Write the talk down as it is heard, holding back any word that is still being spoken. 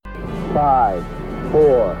5,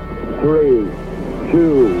 4, 3,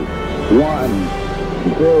 2,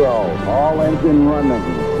 1, 0. All engine running.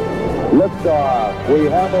 Liftoff. We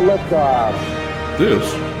have a liftoff.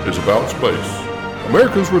 This is About Space,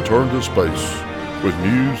 America's return to space, with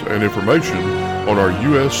news and information on our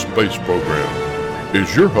U.S. space program.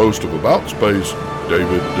 Is your host of About Space,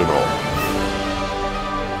 David Denault.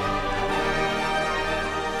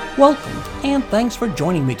 Welcome, and thanks for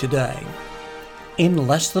joining me today. In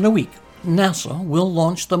less than a week, NASA will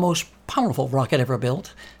launch the most powerful rocket ever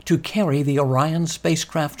built to carry the Orion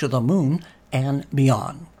spacecraft to the moon and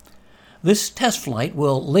beyond. This test flight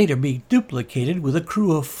will later be duplicated with a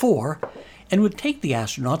crew of 4 and would take the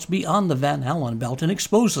astronauts beyond the Van Allen belt and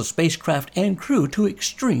expose the spacecraft and crew to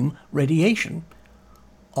extreme radiation.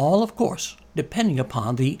 All, of course, depending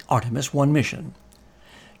upon the Artemis 1 mission.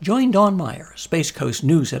 Join Dawn Meyer, Space Coast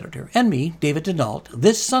News Editor, and me, David Denault,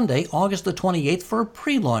 this Sunday, August the 28th, for a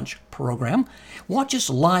pre-launch program. Watch us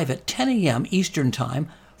live at 10 a.m. Eastern Time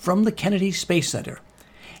from the Kennedy Space Center.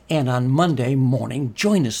 And on Monday morning,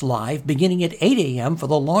 join us live beginning at 8 a.m. for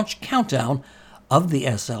the launch countdown of the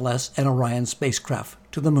SLS and Orion spacecraft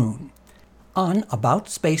to the moon. On About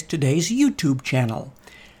Space Today's YouTube channel,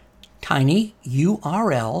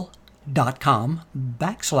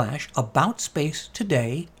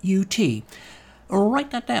 tinyurl.com/AboutSpaceTodayUT.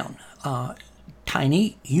 Write that down.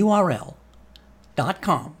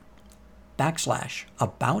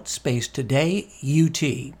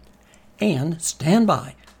 tinyurl.com/AboutSpaceTodayUT. And stand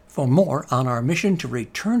by for more on our mission to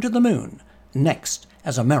return to the moon next,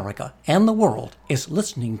 as America and the world is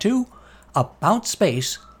listening to About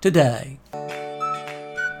Space Today.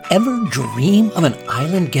 Ever dream of an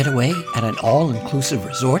island getaway at an all-inclusive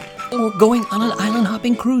resort? Or going on an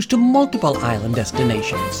island-hopping cruise to multiple island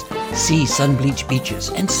destinations? See sun-bleached beaches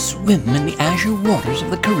and swim in the azure waters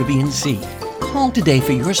of the Caribbean Sea. Call today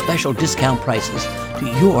for your special discount prices to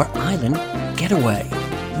your island getaway.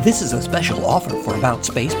 This is a special offer for About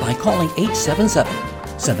Space by calling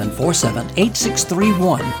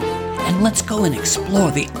 877-747-8631. And let's go and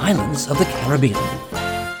explore the islands of the Caribbean.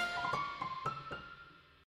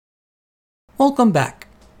 Welcome back.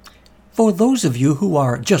 For those of you who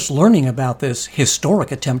are just learning about this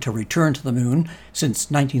historic attempt to return to the moon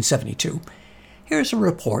since 1972, here's a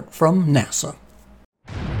report from NASA.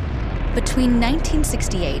 Between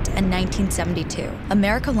 1968 and 1972,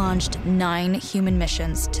 America launched 9 human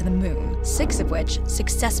missions to the moon, 6 of which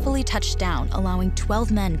successfully touched down, allowing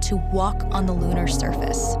 12 men to walk on the lunar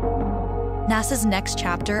surface. NASA's next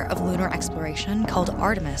chapter of lunar exploration, called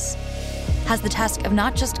Artemis, has the task of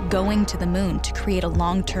not just going to the moon to create a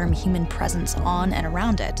long-term human presence on and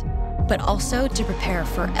around it, but also to prepare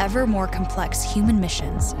for ever more complex human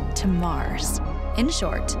missions to Mars. In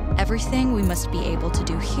short, everything we must be able to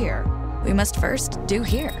do here, we must first do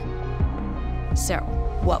here. So,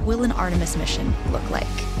 what will an Artemis mission look like?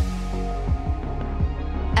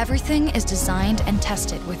 Everything is designed and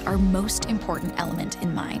tested with our most important element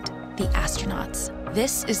in mind, the astronauts.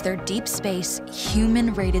 This is their deep space,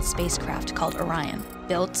 human-rated spacecraft called Orion,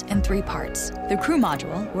 built in 3 parts. The crew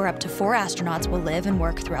module, where up to 4 astronauts will live and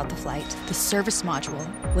work throughout the flight. The service module,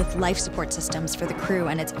 with life support systems for the crew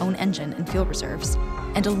and its own engine and fuel reserves.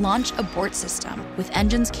 And a launch abort system, with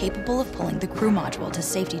engines capable of pulling the crew module to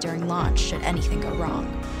safety during launch should anything go wrong.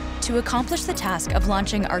 To accomplish the task of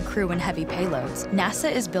launching our crew and heavy payloads,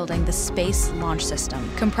 NASA is building the Space Launch System,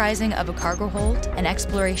 comprising of a cargo hold, an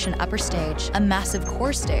exploration upper stage, a massive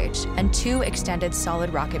core stage, and 2 extended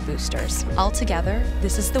solid rocket boosters. Altogether,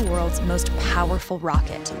 this is the world's most powerful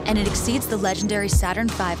rocket, and it exceeds the legendary Saturn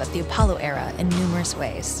V of the Apollo era in numerous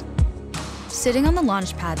ways. Sitting on the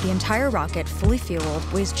launch pad, the entire rocket, fully fueled,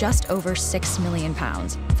 weighs just over 6 million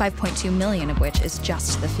pounds, 5.2 million of which is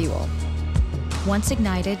just the fuel. Once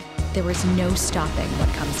ignited, there is no stopping what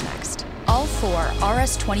comes next. All 4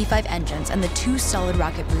 RS-25 engines and the 2 solid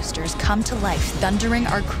rocket boosters come to life, thundering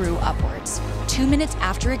our crew upwards. 2 minutes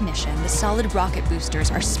after ignition, the solid rocket boosters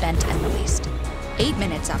are spent and released. 8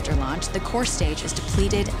 minutes after launch, the core stage is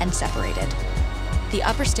depleted and separated. The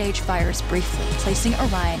upper stage fires briefly, placing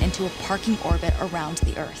Orion into a parking orbit around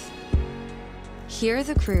the Earth. Here,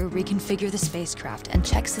 the crew reconfigure the spacecraft and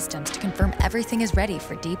check systems to confirm everything is ready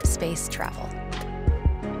for deep space travel.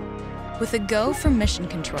 With a go from mission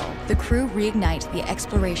control, the crew reignite the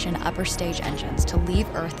exploration upper stage engines to leave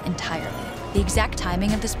Earth entirely. The exact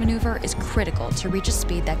timing of this maneuver is critical to reach a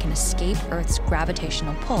speed that can escape Earth's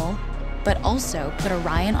gravitational pull, but also put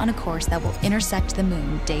Orion on a course that will intersect the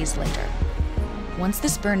moon days later. Once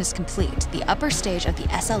this burn is complete, the upper stage of the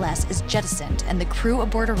SLS is jettisoned and the crew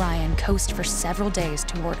aboard Orion coast for several days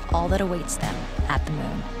toward all that awaits them at the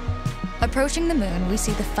moon. Approaching the moon, we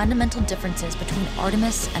see the fundamental differences between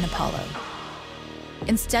Artemis and Apollo.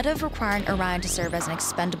 Instead of requiring Orion to serve as an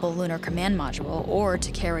expendable lunar command module or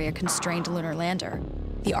to carry a constrained lunar lander,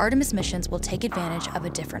 the Artemis missions will take advantage of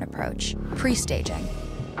a different approach: pre-staging.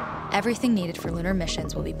 Everything needed for lunar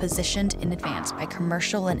missions will be positioned in advance by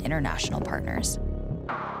commercial and international partners.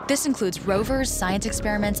 This includes rovers, science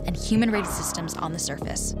experiments, and human-rated systems on the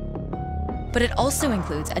surface. But it also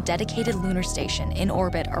includes a dedicated lunar station in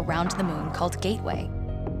orbit around the moon called Gateway.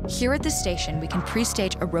 Here at this station, we can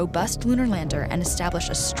pre-stage a robust lunar lander and establish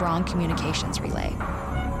a strong communications relay.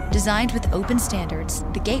 Designed with open standards,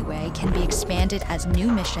 the Gateway can be expanded as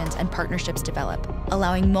new missions and partnerships develop,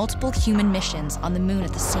 allowing multiple human missions on the moon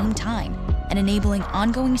at the same time and enabling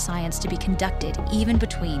ongoing science to be conducted even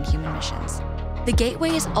between human missions. The Gateway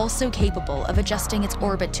is also capable of adjusting its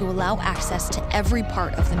orbit to allow access to every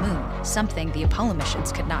part of the moon, something the Apollo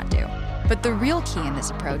missions could not do. But the real key in this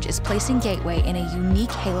approach is placing Gateway in a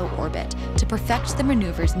unique halo orbit to perfect the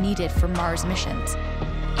maneuvers needed for Mars missions.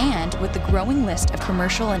 And with the growing list of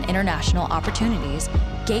commercial and international opportunities,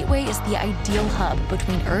 Gateway is the ideal hub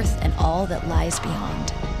between Earth and all that lies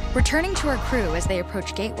beyond. Returning to our crew as they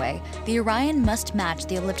approach Gateway, the Orion must match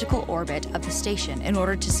the elliptical orbit of the station in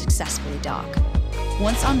order to successfully dock.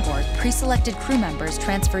 Once on board, pre-selected crew members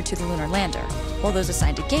transfer to the lunar lander, while those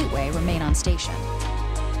assigned to Gateway remain on station.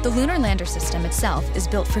 The lunar lander system itself is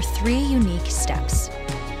built for 3 unique steps: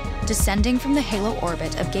 descending from the halo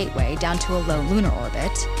orbit of Gateway down to a low lunar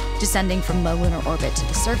orbit, descending from low lunar orbit to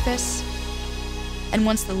the surface, and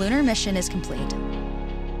once the lunar mission is complete,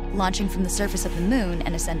 launching from the surface of the moon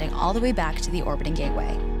and ascending all the way back to the orbiting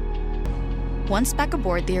Gateway. Once back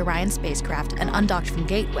aboard the Orion spacecraft and undocked from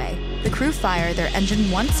Gateway, the crew fire their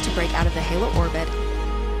engine once to break out of the halo orbit,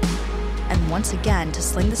 and once again to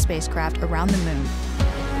sling the spacecraft around the moon,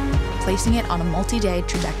 placing it on a multi-day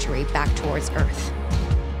trajectory back towards Earth.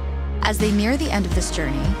 As they near the end of this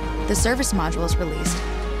journey, the service module is released,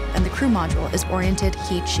 and the crew module is oriented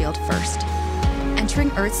heat shield first.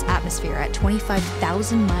 Entering Earth's atmosphere at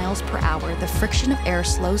 25,000 miles per hour, the friction of air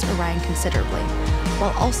slows Orion considerably,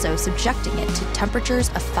 while also subjecting it to temperatures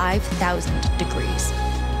of 5,000 degrees.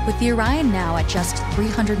 With the Orion now at just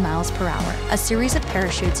 300 miles per hour, a series of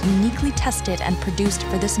parachutes uniquely tested and produced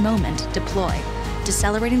for this moment deploy,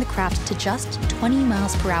 decelerating the craft to just 20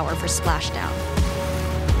 miles per hour for splashdown.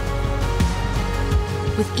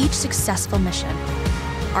 With each successful mission,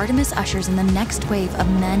 Artemis ushers in the next wave of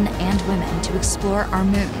men and women to explore our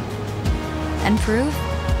moon and prove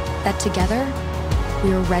that together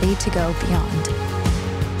we are ready to go beyond.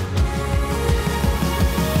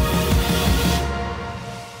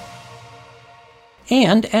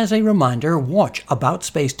 And as a reminder, watch About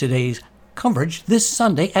Space Today's coverage this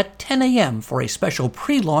Sunday at 10 a.m. for a special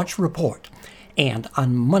pre-launch report. And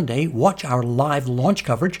on Monday, watch our live launch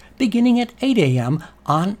coverage beginning at 8 a.m.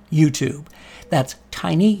 on YouTube. That's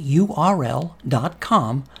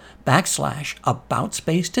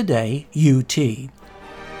tinyurl.com/AboutSpaceTodayUT.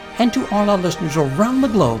 And to all our listeners around the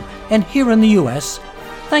globe and here in the U.S.,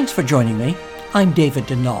 thanks for joining me. I'm David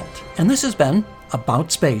Denault, and this has been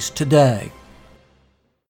About Space Today.